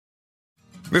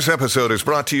This episode is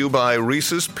brought to you by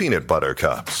Reese's Peanut Butter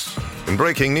Cups. In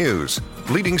breaking news,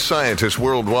 leading scientists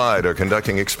worldwide are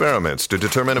conducting experiments to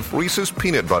determine if Reese's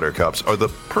Peanut Butter Cups are the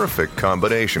perfect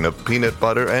combination of peanut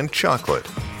butter and chocolate.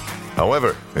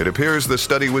 However, it appears the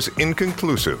study was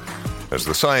inconclusive, as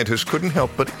the scientists couldn't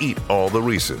help but eat all the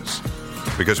Reese's.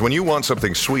 Because when you want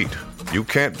something sweet, you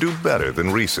can't do better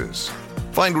than Reese's.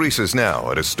 Find Reese's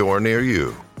now at a store near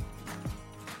you.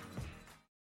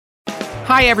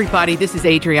 Hi, everybody. This is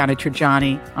Adriana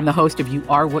Trajani. I'm the host of You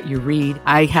Are What You Read.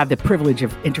 I have the privilege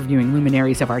of interviewing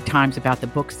luminaries of our times about the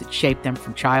books that shaped them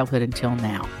from childhood until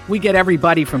now. We get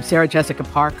everybody from Sarah Jessica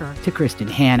Parker to Kristen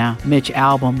Hanna, Mitch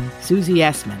Albom, Susie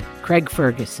Essman, Craig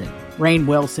Ferguson, Rainn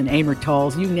Wilson, Amor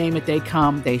Tolls, you name it, they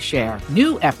come, they share.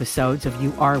 New episodes of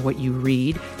You Are What You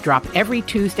Read drop every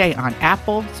Tuesday on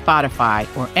Apple, Spotify,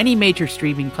 or any major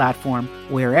streaming platform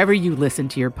wherever you listen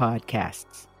to your podcasts.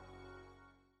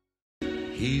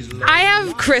 I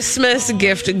have Christmas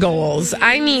gift goals.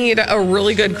 I need a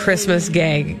really good Christmas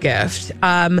gag gift.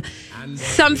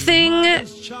 Something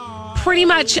pretty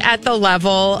much at the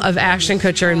level of Ashton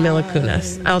Kutcher and Mila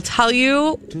Kunis. I'll tell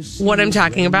you what I'm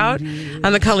talking about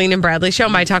on the Colleen and Bradley Show,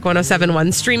 My Talk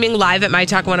 1071, streaming live at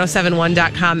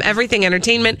mytalk1071.com. Everything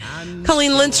Entertainment.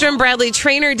 Colleen Lindstrom, Bradley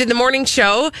Traynor did the morning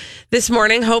show this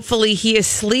morning. Hopefully he is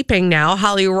sleeping now.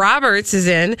 Holly Roberts is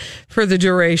in for the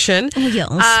duration.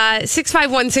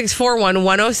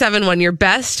 651-641-1071. Your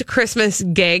best Christmas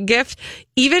gag gift.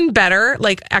 Even better,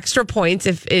 like extra points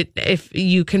if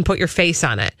you can put your face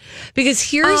on it. Because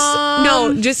here's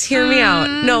just hear me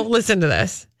out. No, listen to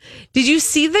this. Did you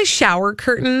see the shower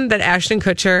curtain that Ashton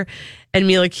Kutcher and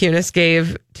Mila Kunis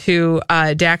gave to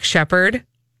Dax Shepard?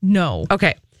 No.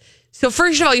 Okay. So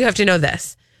first of all, you have to know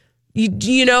this.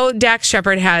 You know Dax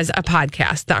Shepard has a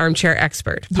podcast, the Armchair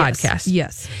Expert podcast.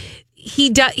 Yes.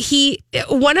 He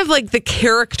one of like the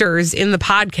characters in the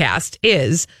podcast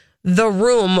is the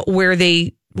room where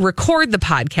they record the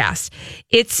podcast.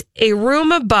 It's a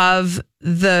room above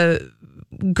the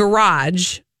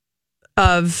garage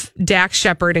of Dax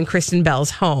Shepard and Kristen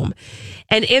Bell's home.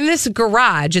 And in this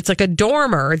garage, it's like a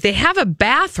dormer. They have a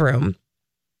bathroom,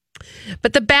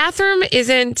 but the bathroom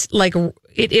isn't like,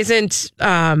 it isn't,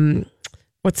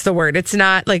 what's the word? It's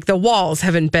not like the walls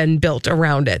haven't been built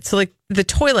around it. So like the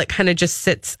toilet kind of just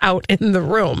sits out in the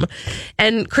room.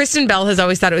 And Kristen Bell has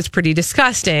always thought it was pretty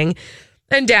disgusting.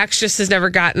 And Dax just has never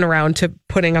gotten around to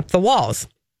putting up the walls.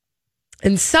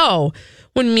 And so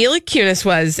when Mila Kunis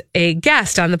was a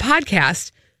guest on the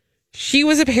podcast, she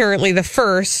was apparently the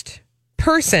first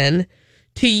person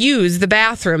to use the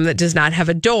bathroom that does not have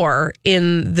a door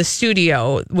in the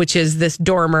studio, which is this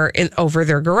dormer over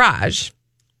their garage.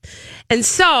 And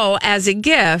so as a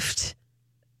gift,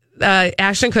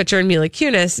 Ashton Kutcher and Mila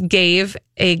Kunis gave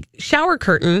a shower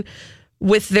curtain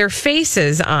with their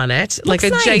faces on it, like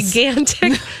a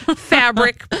gigantic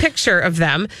fabric picture of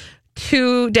them,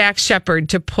 to Dax Shepard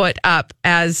to put up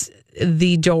as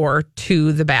the door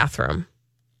to the bathroom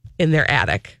in their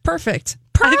attic. Perfect.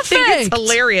 I think it's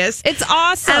hilarious. It's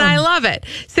awesome. And I love it.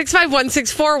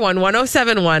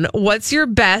 651-641-1071. What's your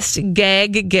best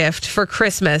gag gift for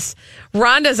Christmas?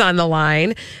 Rhonda's on the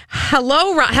line.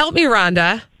 Hello, help me,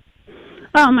 Rhonda.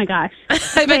 Oh, my gosh.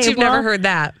 I bet you've never heard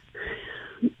that.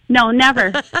 No,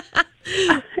 never.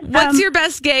 What's your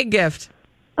best gag gift?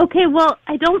 Okay, well,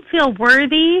 I don't feel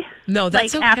worthy. No,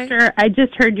 that's okay. After I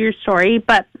just heard your story,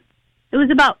 but it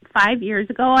was about 5 years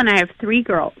ago, and I have 3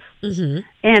 girls. Mm-hmm.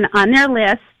 And on their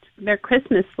list, their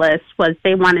Christmas list was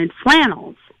they wanted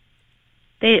flannels.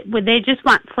 They just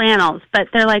want flannels, but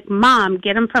they're like, Mom,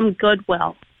 get them from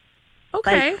Goodwill.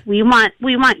 Okay. Like, we want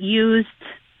used,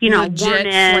 legit worn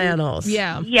in flannels.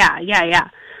 Yeah.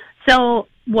 So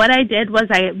what I did was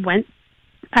I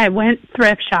went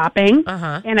thrift shopping,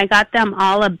 and I got them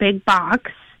all a big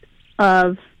box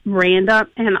of random,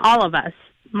 and all of us,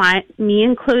 me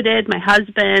included, my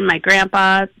husband, my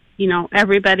grandpa,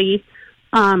 everybody,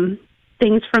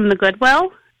 things from the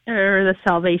Goodwill or the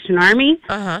Salvation Army.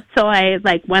 So I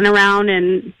went around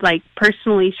and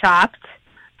personally shopped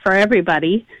for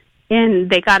everybody, and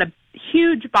they got a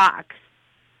huge box,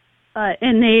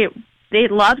 and they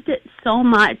loved it so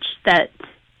much that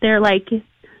they're like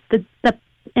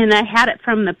and I had it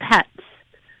from the pets.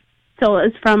 So it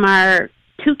was from our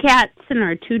 2 cats and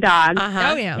our 2 dogs.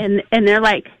 Oh, yeah. And they're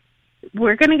like,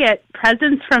 we're going to get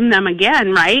presents from them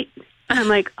again, right? And I'm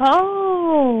like,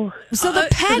 oh. So the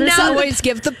pets always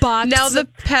give the box. Now the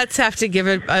pets have to give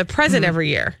a present every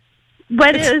year.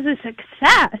 But it was a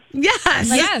success. Yes.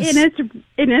 Yes.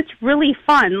 And it's really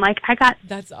fun. I got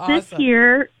That's awesome. This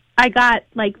year, I got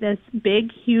this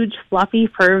big, huge, fluffy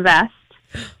fur vest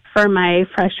for my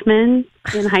freshmen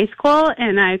in high school,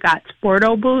 and I got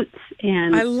Sporto boots.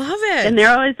 And I love it. And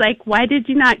they're always like, why did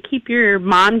you not keep your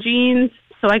mom jeans?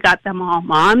 So I got them all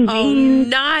mom jeans. Oh,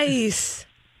 nice.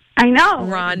 I know.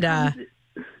 Rhonda.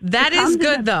 That is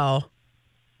good, though.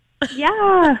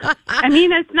 Yeah. I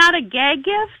mean, it's not a gag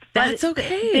gift. That's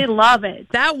okay. They love it.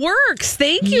 That works.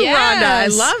 Thank you, Yes. Rhonda. I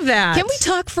love that. Can we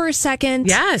talk for a second?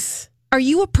 Yes. Are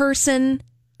you a person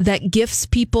that gifts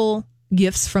people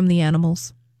gifts from the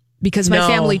animals? Because my No.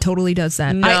 family totally does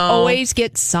that. No. I always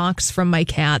get socks from my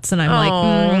cats, and I'm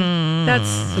like,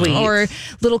 That's sweet. or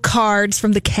little cards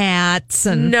from the cats.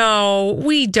 And No,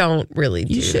 we don't really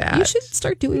do you should that. you should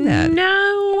start doing that. No,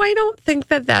 I don't think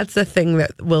that that's a thing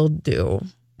that we'll do,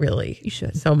 really. You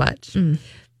should. So much. We're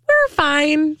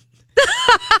fine.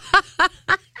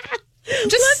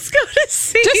 Let's go to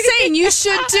see. Just saying, you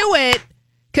should do it.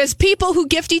 Because people who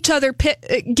gift each other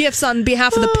gifts on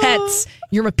behalf of the pets,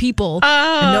 you're my people.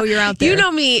 I know you're out there. You know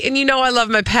me, and you know I love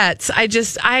my pets. I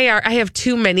have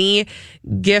too many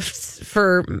gifts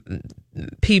for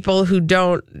people who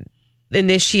don't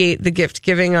initiate the gift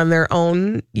giving on their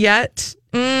own yet.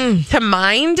 To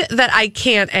mind that I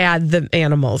can't add the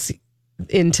animals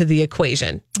into the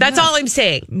equation. That's all I'm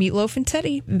saying. Meatloaf and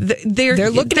Teddy. They're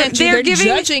looking at you. They're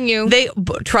judging you.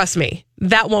 Trust me,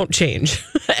 that won't change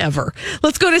ever.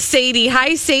 Let's go to Sadie.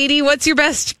 Hi, Sadie. What's your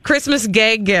best Christmas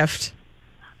gag gift?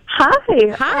 Hi.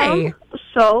 Hi.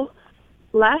 So,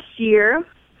 last year,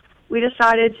 we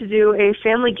decided to do a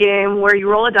family game where you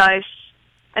roll a dice,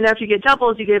 and after you get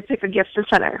doubles, you get to pick a gift to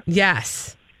center.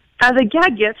 Yes. As a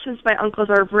gag gift, since my uncles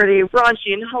are pretty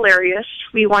raunchy and hilarious,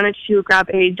 we wanted to grab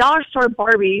a dollar store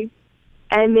Barbie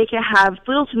and make it have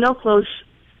little to no clothes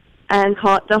and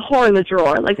call it the whore in the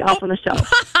drawer, like the elf on the shelf.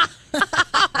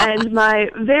 And my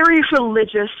very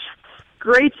religious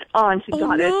great aunt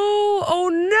got it. Oh,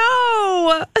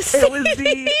 no. It was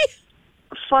the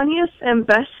funniest and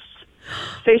best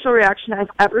facial reaction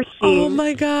I've ever seen. Oh,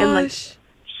 my gosh. And,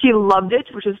 she loved it,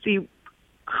 which is the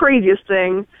craziest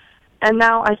thing. And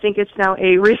now I think it's now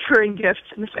a recurring gift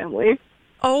in the family.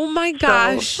 Oh, my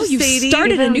gosh. you Sadie.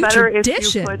 started a Even new better if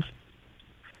tradition.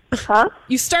 you put,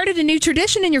 You started a new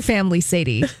tradition in your family,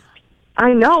 Sadie.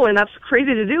 I know, and that's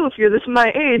crazy to do if you're this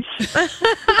my age.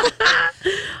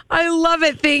 I love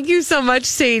it. Thank you so much,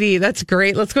 Sadie. That's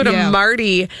great. Let's go to Yeah.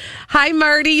 Marty. Hi,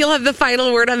 Marty. You'll have the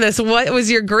final word on this. What was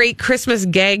your great Christmas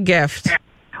gag gift?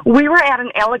 We were at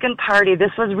an elegant party.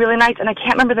 This was really nice, and I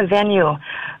can't remember the venue.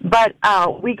 But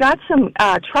we got some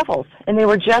truffles, and they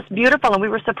were just beautiful, and we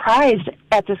were surprised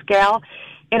at this gal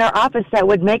in our office that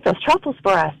would make those truffles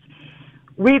for us.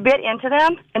 We bit into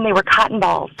them, and they were cotton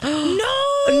balls.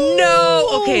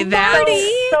 No. Okay, that.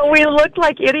 So we looked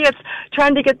like idiots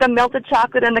trying to get the melted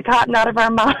chocolate and the cotton out of our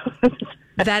mouths.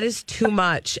 That is too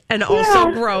much and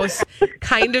also gross,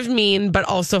 kind of mean, but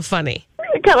also funny.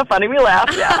 Kind of funny. We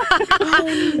laughed, yeah.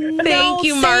 Thank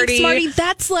you, Marty. Thanks, Marty.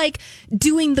 That's like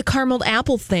doing the caramelled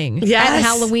apple thing Yes. at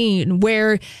Halloween,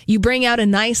 where you bring out a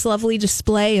nice, lovely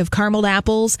display of caramelled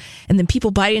apples, and then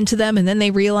people bite into them, and then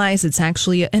they realize it's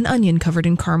actually an onion covered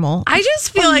in caramel. I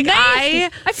just feel like I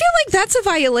feel like that's a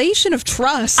violation of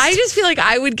trust. I just feel like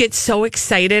I would get so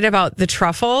excited about the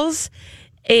truffles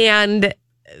and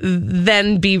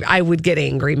then I would get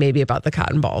angry maybe about the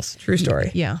cotton balls. True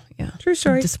story. yeah. True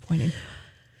story. Disappointing.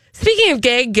 Speaking of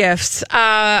gag gifts,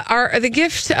 the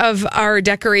gift of our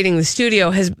decorating the studio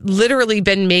has literally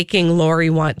been making Lori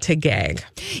want to gag.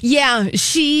 Yeah,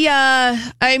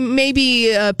 I may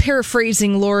be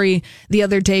paraphrasing Lori the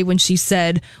other day when she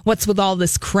said, "What's with all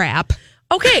this crap?"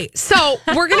 Okay, so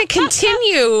we're going to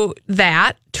continue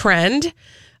that trend.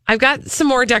 I've got some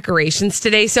more decorations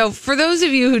today. So for those of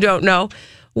you who don't know,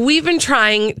 we've been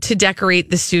trying to decorate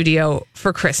the studio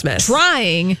for Christmas.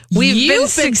 You've been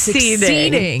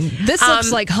succeeding. This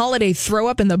looks like holiday throw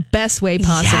up in the best way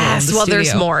possible. Yes, in the well, studio.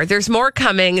 there's more. There's more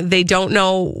coming. They don't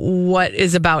know what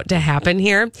is about to happen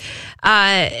here.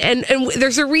 And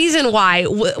there's a reason why.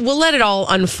 We'll let it all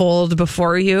unfold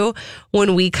before you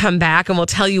when we come back, and we'll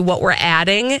tell you what we're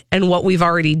adding and what we've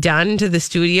already done to the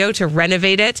studio to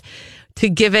renovate it, to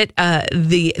give it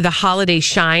the holiday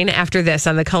shine after this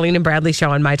on the Colleen and Bradley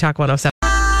Show on My Talk 107.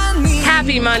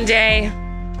 Happy Monday.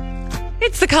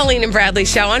 It's the Colleen and Bradley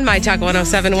Show on My Talk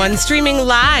 1071, streaming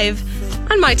live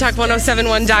on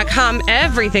MyTalk1071.com.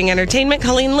 Everything Entertainment.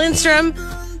 Colleen Lindstrom.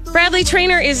 Bradley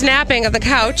Trainer is napping on the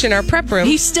couch in our prep room.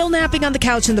 He's still napping on the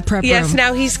couch in the prep room. Yes,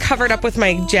 now he's covered up with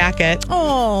my jacket.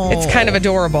 Oh. It's kind of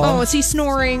adorable. Oh, is he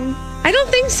snoring? I don't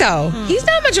think so. He's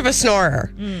not much of a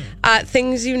snorer.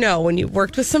 Things you know when you've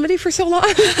worked with somebody for so long.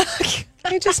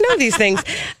 I just know these things.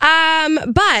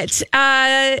 But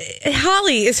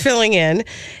Holly is filling in,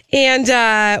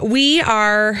 and we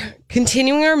are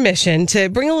continuing our mission to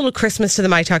bring a little Christmas to the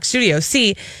My Talk studio.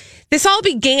 See, this all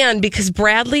began because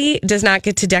Bradley does not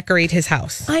get to decorate his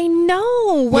house. I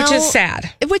know. Which is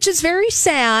sad. Which is very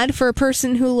sad for a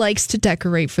person who likes to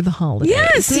decorate for the holidays.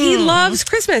 Yes, he loves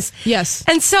Christmas. Yes.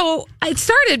 And so it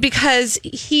started because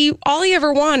all he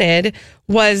ever wanted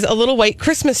was a little white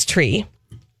Christmas tree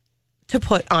to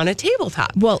put on a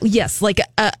tabletop. Well, yes, like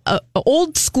a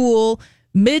old school,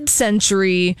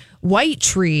 mid-century white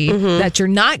tree that you're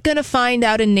not going to find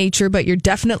out in nature, but you're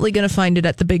definitely going to find it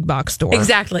at the big box store.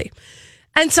 Exactly.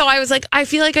 And so I was like, I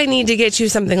feel like I need to get you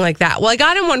something like that. Well, I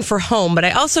got him one for home, but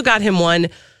I also got him one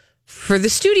for the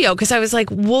studio because I was like,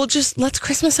 let's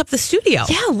Christmas up the studio.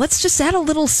 Yeah, let's just add a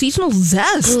little seasonal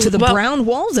zest to the brown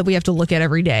walls that we have to look at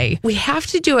every day. We have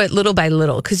to do it little by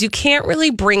little because you can't really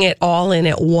bring it all in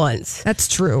at once. That's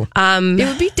true.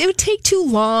 It would take too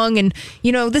long, and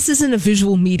this isn't a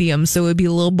visual medium, so it would be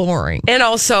a little boring. And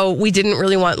also, we didn't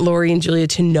really want Lori and Julia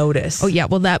to notice. Oh yeah,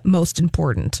 well, that most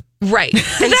important. Right.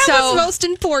 And that was most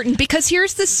important because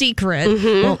here's the secret,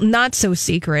 well, not so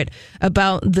secret,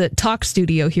 about the Talk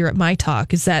studio here at My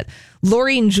Talk is that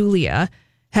Lori and Julia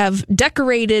have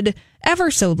decorated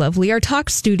ever so lovely our Talk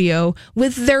studio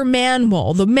with their man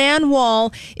wall. The man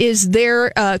wall is their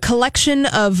collection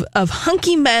of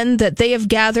hunky men that they have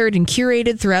gathered and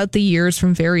curated throughout the years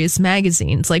from various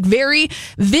magazines, like very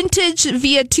vintage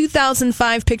via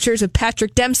 2005 pictures of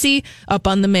Patrick Dempsey up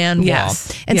on the man wall.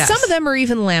 And some of them are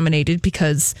even laminated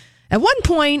because at one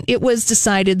point it was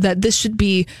decided that this should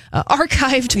be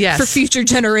archived for future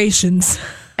generations.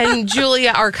 And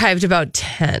Julia archived about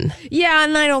 10. Yeah,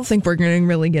 and I don't think we're going to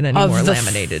really get any more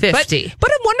laminated. 50. But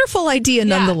a wonderful idea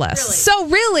nonetheless. Really. So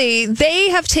really, they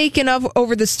have taken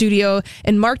over the studio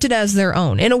and marked it as their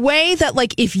own in a way that,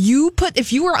 like, if you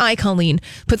were I, Colleen,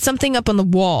 put something up on the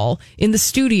wall in the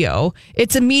studio,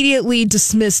 it's immediately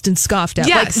dismissed and scoffed at.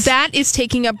 Yes. Like, that is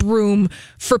taking up room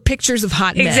for pictures of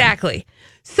hot men. Exactly.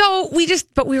 So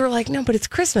we were like, no, but it's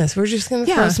Christmas. We're just going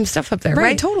to throw some stuff up there,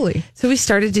 right? Totally. So we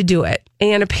started to do it.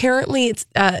 And apparently it's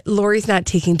Lori's not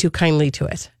taking too kindly to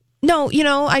it. No,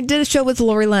 I did a show with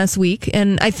Lori last week,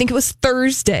 and I think it was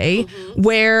Thursday,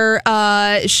 where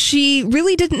she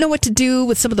really didn't know what to do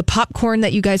with some of the popcorn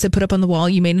that you guys had put up on the wall.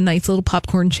 You made a nice little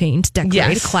popcorn chain to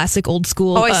decorate, a classic old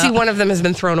school. Oh, I see one of them has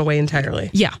been thrown away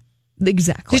entirely. Yeah,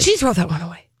 exactly. Did she throw that one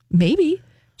away? Maybe.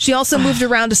 She also moved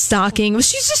around a stocking.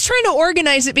 She's just trying to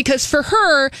organize it because for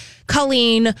her,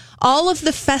 Colleen, all of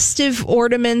the festive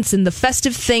ornaments and the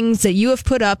festive things that you have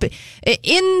put up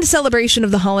in celebration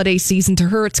of the holiday season, to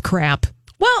her, it's crap.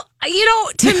 Well,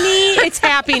 to me, it's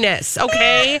happiness,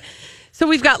 okay? So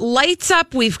we've got lights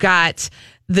up. We've got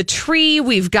the tree,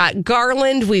 we've got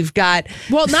garland, we've got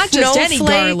not just any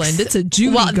garland, it's a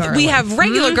Judy garland. We have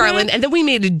regular garland, and then we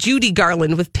made a Judy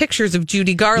garland with pictures of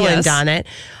Judy Garland on it.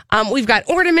 We've got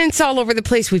ornaments all over the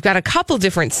place. We've got a couple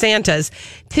different Santas.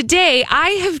 Today, I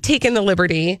have taken the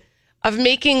liberty of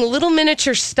making little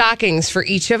miniature stockings for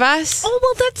each of us. Oh,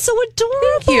 well, that's so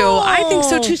adorable. Thank you. I think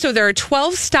so, too. So there are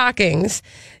 12 stockings.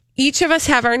 Each of us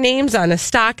have our names on a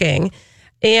stocking.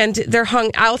 And they're hung.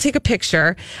 I'll take a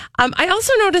picture. I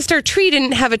also noticed our tree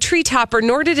didn't have a tree topper,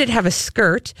 nor did it have a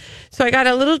skirt. So I got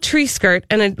a little tree skirt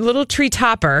and a little tree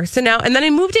topper. So now, and then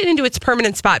I moved it into its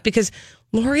permanent spot because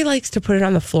Lori likes to put it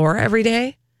on the floor every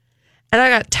day. And I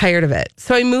got tired of it.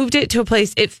 So I moved it to a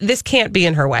place. This can't be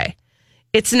in her way.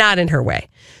 It's not in her way.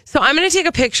 So I'm going to take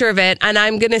a picture of it and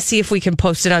I'm going to see if we can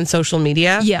post it on social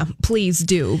media. Yeah, please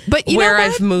do. But where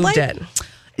I've moved it.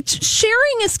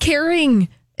 Sharing is caring.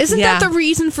 Isn't that the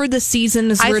reason for the season?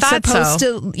 Is we're supposed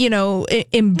to,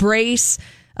 embrace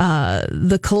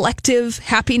the collective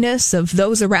happiness of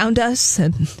those around us?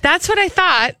 And that's what I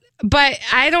thought, but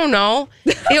I don't know.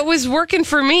 It was working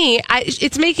for me.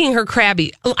 It's making her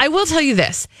crabby. I will tell you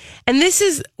this, and this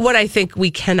is what I think we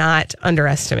cannot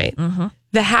underestimate.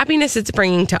 The happiness it's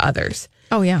bringing to others.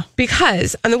 Oh, yeah.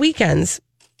 Because on the weekends,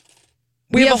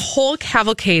 we have a whole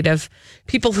cavalcade of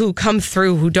people who come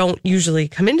through who don't usually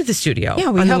come into the studio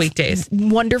on the weekdays.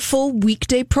 Wonderful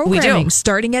weekday programming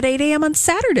starting at 8 a.m. on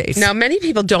Saturdays. Now, many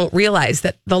people don't realize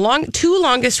that the two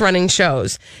longest running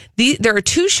shows, there are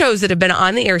two shows that have been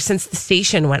on the air since the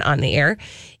station went on the air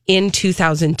in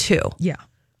 2002. Yeah.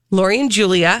 Lori and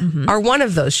Julia are one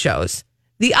of those shows.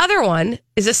 The other one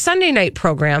is a Sunday night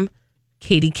program,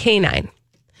 Katie K9.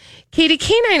 Katie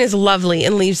K9 is lovely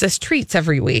and leaves us treats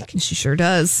every week. She sure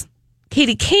does.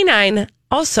 Katie K9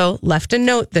 also left a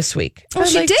note this week. Oh,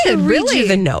 she did? Read you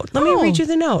the note. Let me read you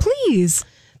the note. Please.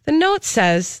 The note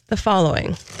says the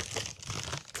following.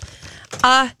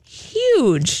 A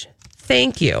huge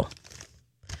thank you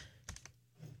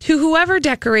to whoever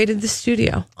decorated the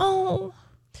studio. Oh,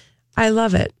 I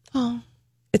love it. oh.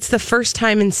 It's the first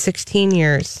time in 16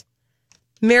 years.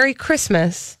 Merry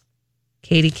Christmas,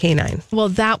 Katie K9. Well,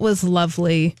 that was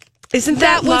lovely. Isn't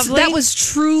that lovely? That was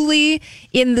truly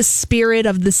in the spirit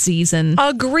of the season.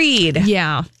 Agreed.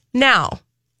 Yeah. Now,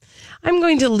 I'm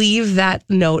going to leave that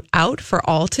note out for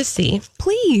all to see.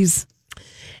 Please.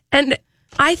 And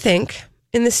I think,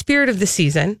 in the spirit of the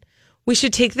season, we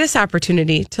should take this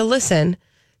opportunity to listen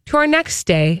to our next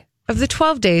day of the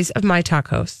 12 days of My Talk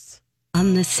hosts.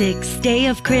 On the 6th day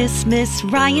of Christmas,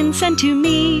 Ryan sent to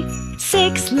me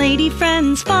 6 lady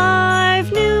friends,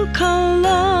 5 new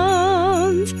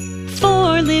colognes,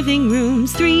 4 living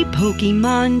rooms, 3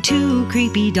 Pokemon, 2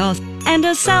 creepy dolls, and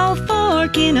a South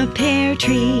Fork in a pear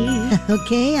tree.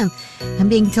 Okay, I'm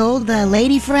being told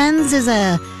Lady Friends is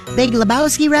a Big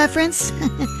Lebowski reference.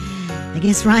 I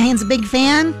guess Ryan's a big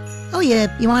fan. Oh,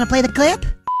 you want to play the clip?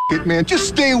 It, man, just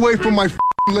stay away from my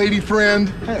lady friend.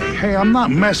 Hey, I'm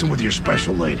not messing with your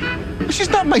special lady. She's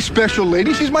not my special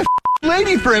lady. She's my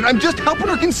lady friend. I'm just helping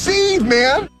her conceive,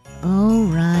 man. Oh,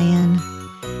 Ryan.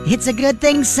 It's a good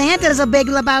thing Santa's a Big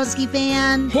Lebowski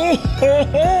fan. Ho, ho,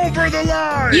 ho, over the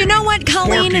line! You know what,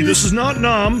 Colleen? Sparky, this is not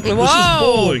Nom. This is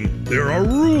bowling. There are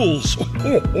rules.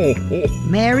 Ho, ho, ho.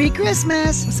 Merry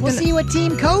Christmas. We'll see what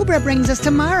Team Cobra brings us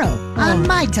tomorrow on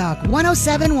My Talk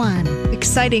 1071.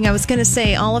 Exciting. I was going to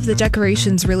say, all of the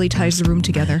decorations really ties the room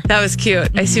together. That was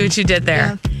cute. I see what you did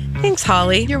there. Yeah. Thanks,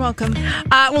 Holly. You're welcome.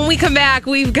 When we come back,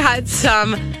 we've got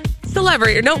some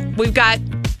celebrity. Nope, we've got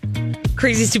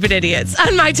Crazy Stupid Idiots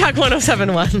on My Talk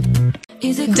 1071.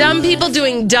 Dumb people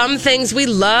doing dumb things. We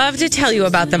love to tell you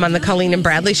about them on the Colleen and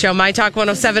Bradley Show, My Talk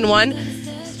 1071.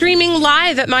 Streaming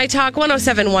live at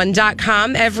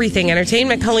MyTalk1071.com. Everything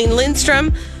Entertainment. Colleen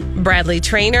Lindstrom. Bradley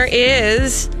Traynor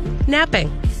is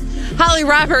napping. Holly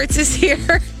Roberts is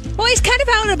here. Well, he's kind of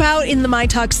out and about in the My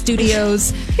Talk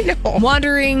studios,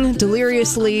 wandering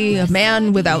deliriously, a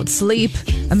man without sleep,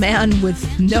 a man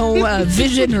with no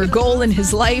vision or goal in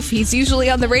his life. He's usually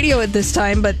on the radio at this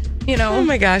time, but, you know. Oh,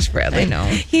 my gosh, Bradley. I know.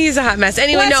 He's a hot mess.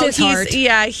 Anyway, Bless his heart.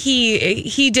 Yeah,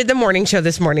 he did the morning show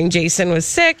this morning. Jason was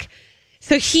sick.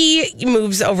 So he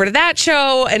moves over to that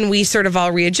show, and we sort of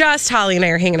all readjust. Holly and I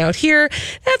are hanging out here.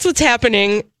 That's what's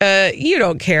happening. You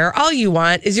don't care. All you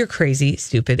want is your crazy,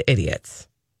 stupid idiots.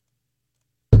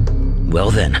 Well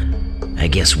then, I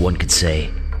guess one could say,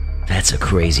 that's a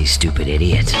crazy, stupid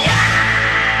idiot.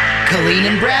 Colleen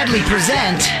and Bradley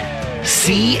present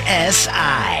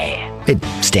CSI. It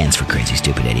stands for Crazy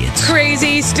Stupid Idiots.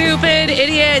 Crazy, stupid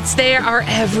idiots. They are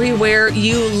everywhere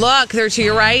you look. They're to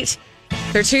your right.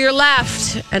 They're to your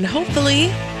left. And hopefully,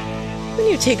 when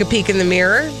you take a peek in the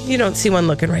mirror, you don't see one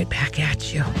looking right back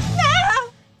at you.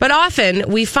 But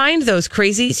often, we find those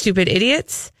crazy, stupid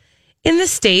idiots in the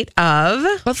state of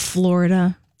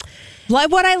Florida.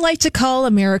 What I like to call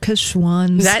America's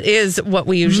Schwans. That is what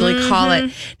we usually call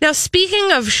it. Now,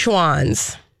 speaking of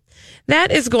Schwans,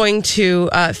 that is going to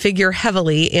figure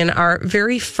heavily in our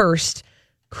very first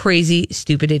crazy,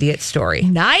 stupid idiot story.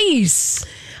 Nice.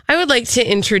 I would like to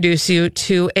introduce you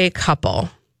to a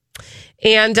couple.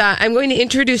 And I'm going to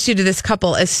introduce you to this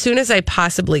couple as soon as I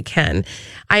possibly can.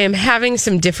 I am having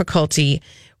some difficulty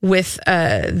with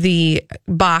the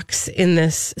box in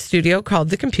this studio called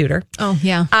the computer. Oh,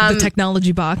 yeah. The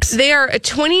technology box. They are a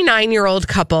 29-year-old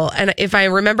couple. And if I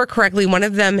remember correctly, one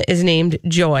of them is named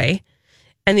Joy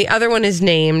and the other one is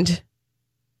named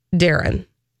Darren.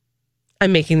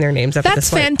 I'm making their names up.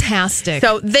 That's fantastic.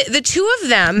 So the two of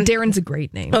them. Darren's a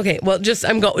great name. Okay, well, just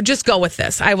go with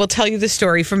this. I will tell you the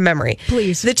story from memory.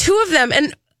 Please. The two of them,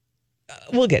 and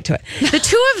we'll get to it. The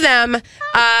two of them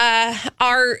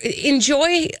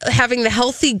enjoy having the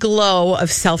healthy glow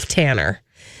of self-tanner.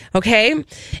 Okay?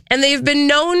 And they've been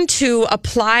known to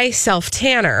apply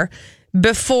self-tanner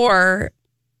before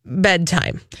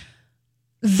bedtime.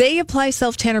 They apply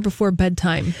self-tanner before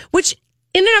bedtime. Which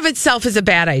in and of itself is a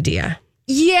bad idea.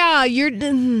 Yeah,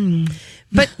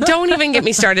 But don't even get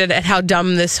me started at how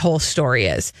dumb this whole story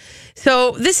is.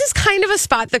 So this is kind of a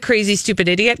spot the crazy stupid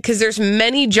idiot because there's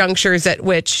many junctures at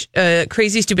which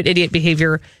crazy stupid idiot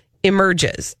behavior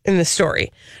emerges in the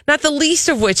story. Not the least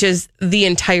of which is the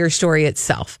entire story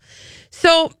itself.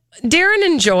 So Darren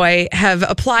and Joy have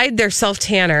applied their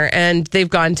self-tanner and they've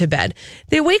gone to bed.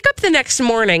 They wake up the next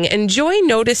morning and Joy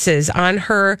notices on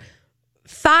her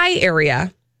thigh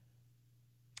area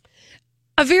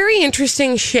a very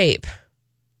interesting shape.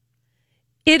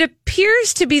 It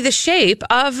appears to be the shape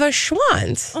of a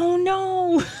schwanz. Oh,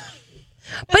 no.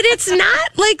 But it's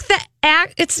not like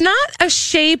it's not a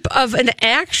shape of an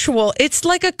actual, it's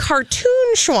like a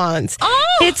cartoon Schwanz.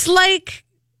 Oh! It's like,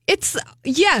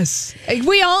 yes.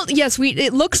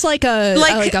 It looks like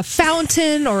a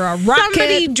fountain or a rocket.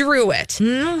 Somebody drew it.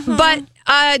 Mm-hmm. But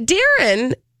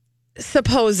Darren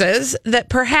supposes that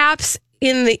perhaps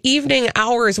in the evening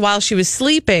hours while she was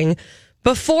sleeping,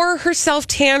 before her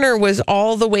self-tanner was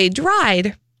all the way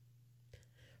dried,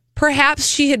 perhaps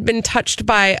she had been touched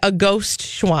by a ghost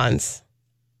Schwanz.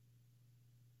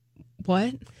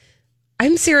 What?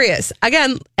 I'm serious.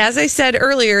 Again, as I said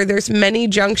earlier, there's many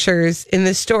junctures in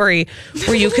this story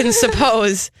where you can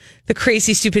suppose the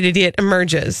crazy, stupid idiot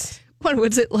emerges. What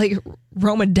was it, like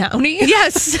Roma Downey?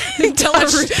 Yes.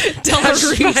 Touched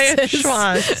by a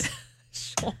Schwanz.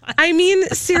 I mean,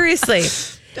 seriously.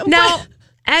 Now,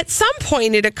 at some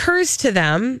point, it occurs to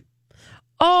them,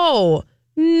 oh,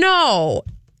 no,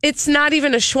 it's not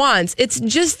even a Schwanz. It's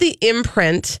just the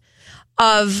imprint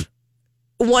of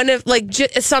one of, like,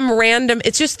 some random,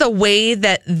 it's just the way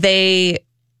that they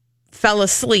fell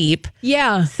asleep.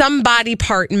 Yeah. Some body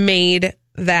part made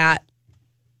that.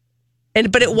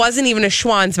 But it wasn't even a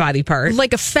Schwanz body part.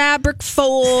 Like a fabric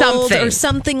fold or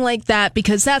something like that,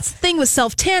 because that's the thing with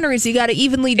self-tanner is you got to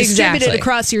evenly distribute it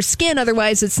across your skin.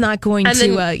 Otherwise, it's not going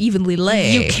to evenly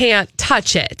lay. You can't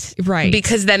touch it. Right.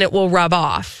 Because then it will rub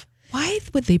off. Why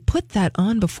would they put that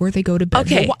on before they go to bed?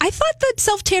 Okay. Well, I thought that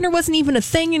self-tanner wasn't even a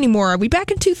thing anymore. Are we back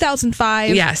in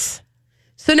 2005? Yes.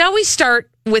 So now we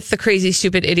start with the crazy,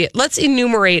 stupid idiot. Let's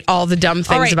enumerate all the dumb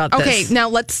things about this. Okay, now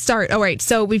let's start. All right,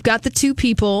 so we've got the two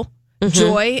people,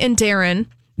 Joy and Darren.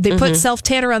 They put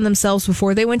self-tanner on themselves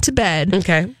before they went to bed.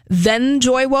 Okay. Then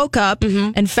Joy woke up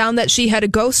and found that she had a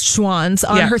ghost Schwanz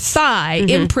on her thigh,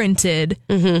 imprinted.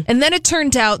 And then it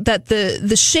turned out that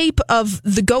the shape of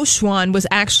the ghost Schwan was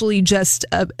actually just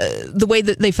the way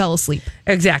that they fell asleep.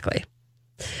 Exactly.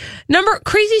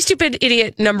 Crazy, stupid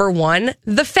idiot number 1,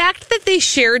 the fact that they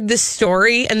shared this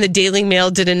story and the Daily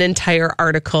Mail did an entire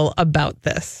article about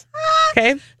this.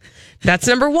 Okay. That's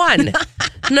number 1.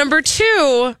 Number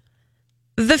 2,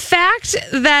 the fact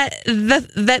that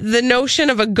the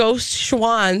notion of a ghost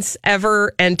Schwanz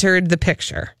ever entered the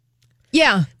picture.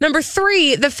 Yeah. Number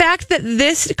 3, the fact that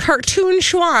this cartoon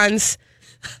Schwanz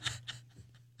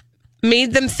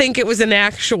made them think it was an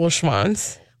actual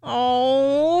Schwanz.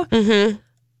 Oh.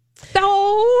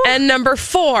 No. And number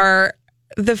 4,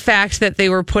 the fact that they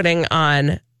were putting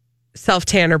on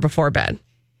self-tanner before bed.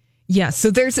 Yeah,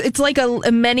 so it's like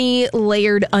a many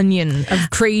layered onion of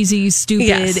crazy,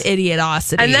 stupid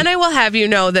idiotosity. And then I will have you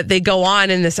know that they go on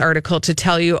in this article to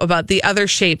tell you about the other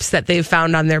shapes that they've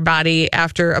found on their body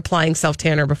after applying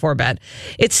self-tanner before bed.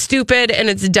 It's stupid and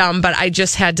it's dumb, but I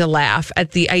just had to laugh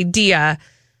at the idea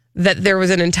that there was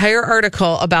an entire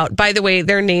article about, by the way,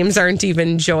 their names aren't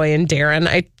even Joy and Darren.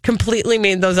 I completely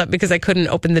made those up because I couldn't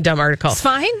open the dumb article. It's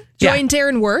fine. Joy and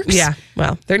Darren works. Yeah.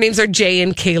 Well, their names are Jay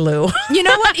and Kaylu. You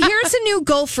know what? Here's a new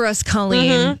goal for us,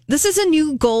 Colleen. This is a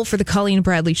new goal for the Colleen and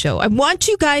Bradley Show. I want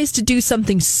you guys to do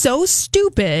something so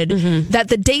stupid that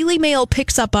the Daily Mail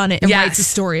picks up on it and writes a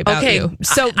story about you.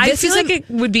 So I feel like it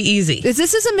would be easy. This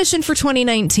is a mission for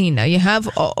 2019. Now you have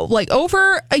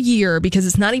over a year because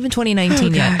it's not even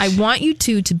 2019 yet. I want you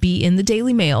two to be in the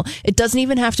Daily Mail. It doesn't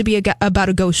even have to be about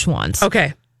a ghost Schwanz.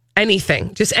 Okay.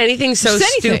 Anything. Just anything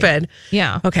stupid.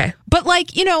 Yeah. Okay. But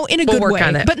like, in a good way.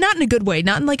 On it. But not in a good way.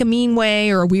 Not in like a mean way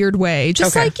or a weird way.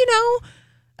 Just like,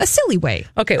 a silly way.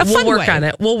 Okay. We'll work on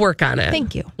it. We'll work on it.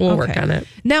 Thank you. We'll work on it.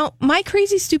 Now, my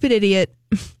crazy, stupid idiot,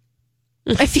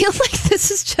 I feel like this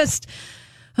is just,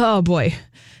 oh boy.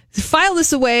 File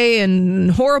this away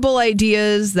and horrible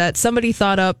ideas that somebody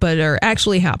thought up but are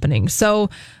actually happening. So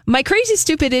my crazy,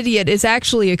 stupid idiot is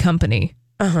actually a company.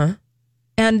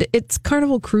 And it's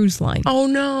Carnival Cruise Line. Oh,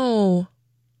 no.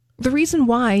 The reason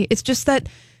why is just that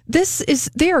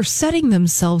they are setting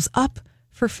themselves up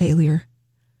for failure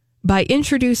by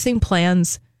introducing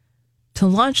plans to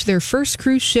launch their first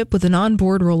cruise ship with an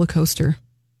onboard roller coaster.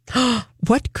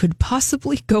 What could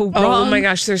possibly go wrong? Oh, my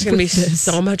gosh. There's going to be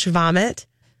so much vomit.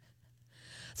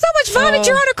 So much vomit.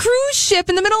 You're on a cruise ship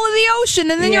in the middle of the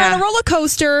ocean, and then you're on a roller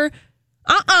coaster.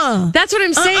 That's what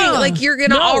I'm saying. Like, you're going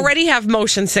to already have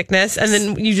motion sickness, and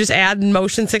then you just add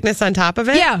motion sickness on top of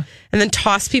it? Yeah. And then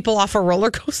toss people off a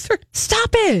roller coaster?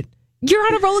 Stop it. You're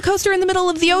on a roller coaster in the middle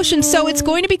of the ocean, so it's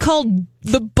going to be called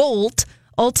the Bolt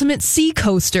Ultimate Sea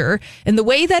Coaster. And the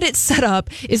way that it's set up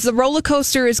is the roller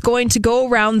coaster is going to go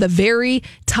around the very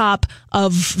top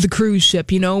of the cruise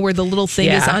ship, where the little thing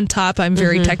is on top. I'm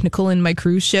very technical in my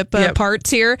cruise ship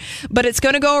parts here, but it's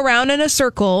going to go around in a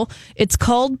circle. It's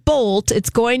called Bolt.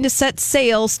 It's going to set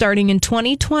sail starting in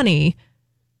 2020.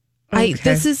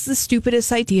 This is the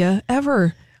stupidest idea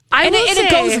ever. And it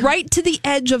goes right to the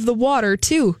edge of the water,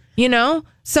 too, you know?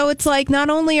 So it's like, not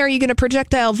only are you going to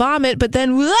projectile vomit, but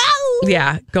then, whoa!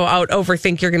 Yeah, go out,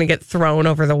 overthink you're going to get thrown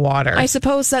over the water. I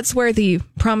suppose that's where the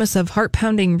promise of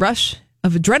heart-pounding rush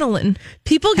of adrenaline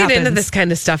People get into this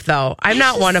kind of stuff, though. I'm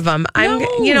not one of them.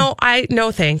 No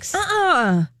thanks.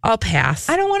 I'll pass.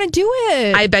 I don't want to do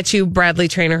it. I bet you Bradley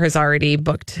Traynor has already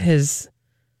booked his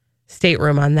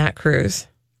stateroom on that cruise.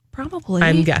 Probably.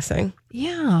 I'm guessing.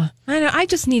 Yeah. I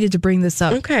just needed to bring this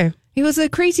up. Okay. It was a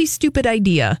crazy, stupid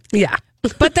idea. Yeah.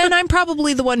 But then I'm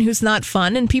probably the one who's not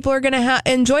fun, and people are going to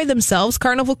enjoy themselves.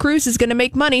 Carnival Cruise is going to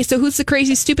make money, so who's the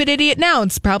crazy, stupid idiot now?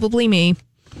 It's probably me,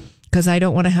 because I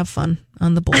don't want to have fun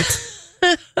on the boat.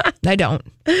 I don't.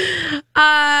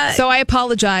 So I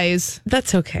apologize.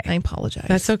 That's okay. I apologize.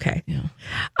 That's okay. Yeah.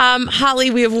 Holly,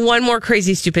 we have one more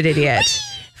crazy, stupid idiot.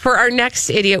 For our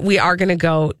next idiot, we are going to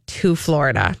go to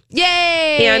Florida.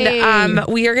 Yay! And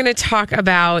we are going to talk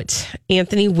about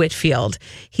Anthony Whitfield.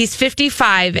 He's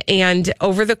 55, and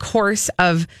over the course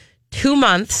of 2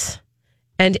 months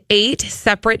and 8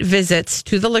 separate visits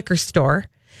to the liquor store,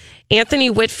 Anthony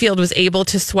Whitfield was able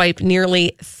to swipe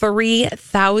nearly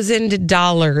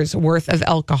 $3,000 worth of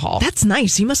alcohol. That's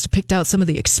nice. He must have picked out some of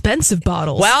the expensive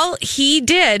bottles. Well, he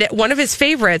did. One of his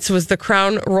favorites was the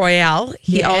Crown Royale.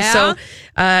 He also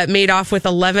made off with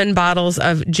 11 bottles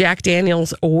of Jack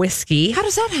Daniel's whiskey. How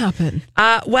does that happen?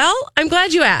 Well, I'm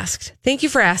glad you asked. Thank you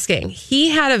for asking.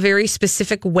 He had a very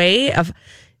specific way of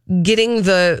getting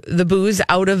the booze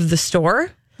out of the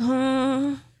store.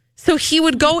 So he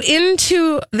would go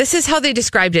into, this is how they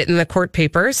described it in the court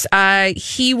papers.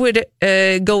 He would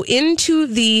go into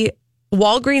the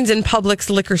Walgreens and Publix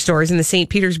liquor stores in the St.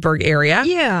 Petersburg area.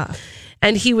 Yeah.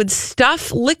 And he would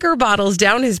stuff liquor bottles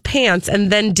down his pants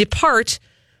and then depart,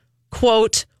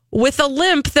 quote, with a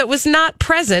limp that was not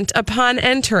present upon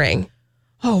entering.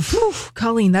 Oh, whew,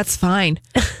 Colleen, that's fine.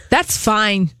 That's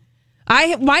fine.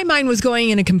 My mind was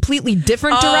going in a completely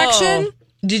different direction.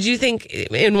 Did you think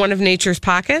in one of nature's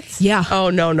pockets? Yeah. Oh,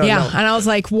 no. And I was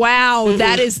like, wow,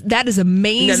 that is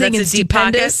amazing and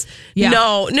stupendous. Yeah.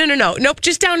 No. Nope,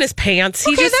 just down his pants.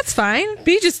 That's fine.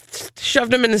 He just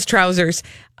shoved them in his trousers.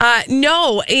 But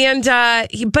imagine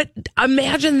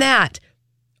that.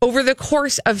 Over the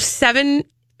course of 8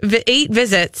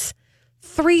 visits,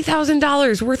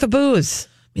 $3,000 worth of booze. I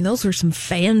mean, those were some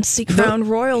fancy Crown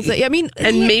Royals.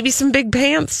 And maybe some big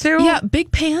pants, too. Yeah,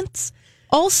 big pants.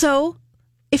 Also,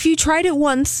 if you tried it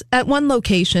once at one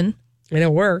location and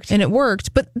it worked,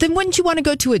 but then wouldn't you want to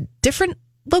go to a different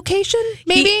location?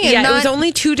 Maybe. It was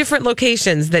only 2 different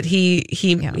locations that he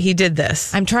did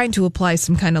this. I'm trying to apply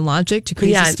some kind of logic to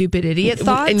crazy, stupid idiot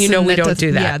thoughts, and we don't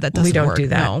do that. Yeah, that doesn't work. We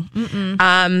don't do that.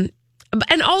 No.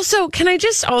 And also, can I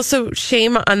just also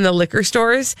shame on the liquor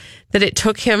stores that it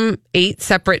took him 8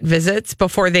 separate visits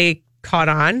before they caught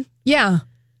on? Yeah.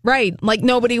 Right, like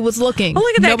nobody was looking. Oh,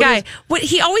 look at that guy.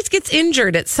 He always gets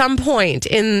injured at some point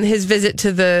in his visit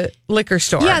to the liquor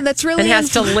store. Yeah, that's really... And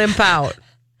has to limp out.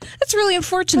 That's really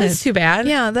unfortunate. That's too bad.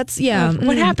 Yeah,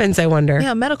 What happens, I wonder?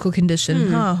 Yeah, medical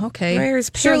condition. Oh, okay.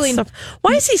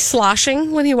 Why is he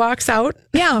sloshing when he walks out?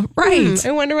 Yeah, right.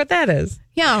 I wonder what that is.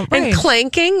 Yeah, right. And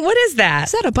clanking? What is that?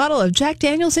 Is that a bottle of Jack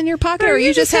Daniels in your pocket, or are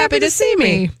you just happy to see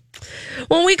me?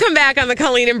 When we come back on the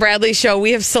Colleen and Bradley Show,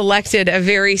 we have selected a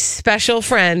very special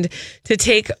friend to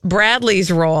take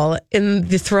Bradley's role in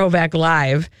the Throwback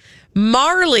Live.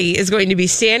 Marley is going to be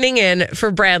standing in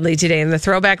for Bradley today in the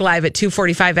Throwback Live at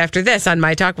 2:45 after this on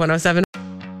My Talk 107.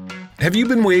 Have you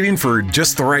been waiting for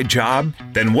just the right job?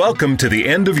 Then welcome to the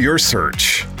end of your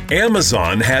search.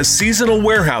 Amazon has seasonal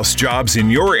warehouse jobs in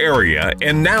your area,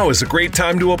 and now is a great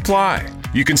time to apply.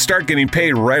 You can start getting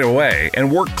paid right away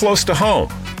and work close to home.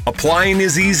 Applying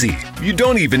is easy. You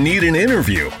don't even need an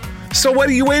interview. So what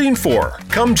are you waiting for?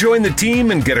 Come join the team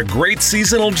and get a great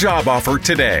seasonal job offer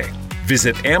today.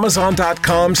 Visit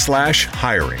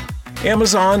Amazon.com/hiring.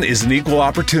 Amazon is an equal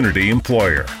opportunity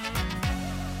employer.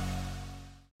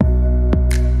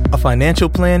 A financial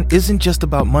plan isn't just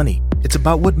about money. It's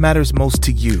about what matters most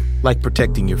to you, like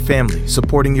protecting your family,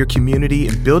 supporting your community,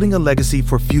 and building a legacy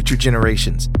for future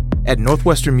generations. At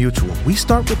Northwestern Mutual, we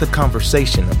start with a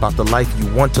conversation about the life you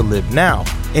want to live now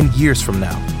and years from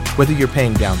now. Whether you're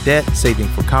paying down debt, saving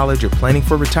for college, or planning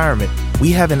for retirement,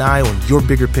 we have an eye on your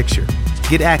bigger picture.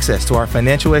 Get access to our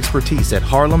financial expertise at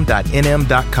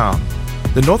harlem.nm.com.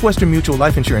 The Northwestern Mutual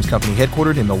Life Insurance Company,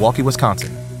 headquartered in Milwaukee,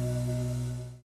 Wisconsin.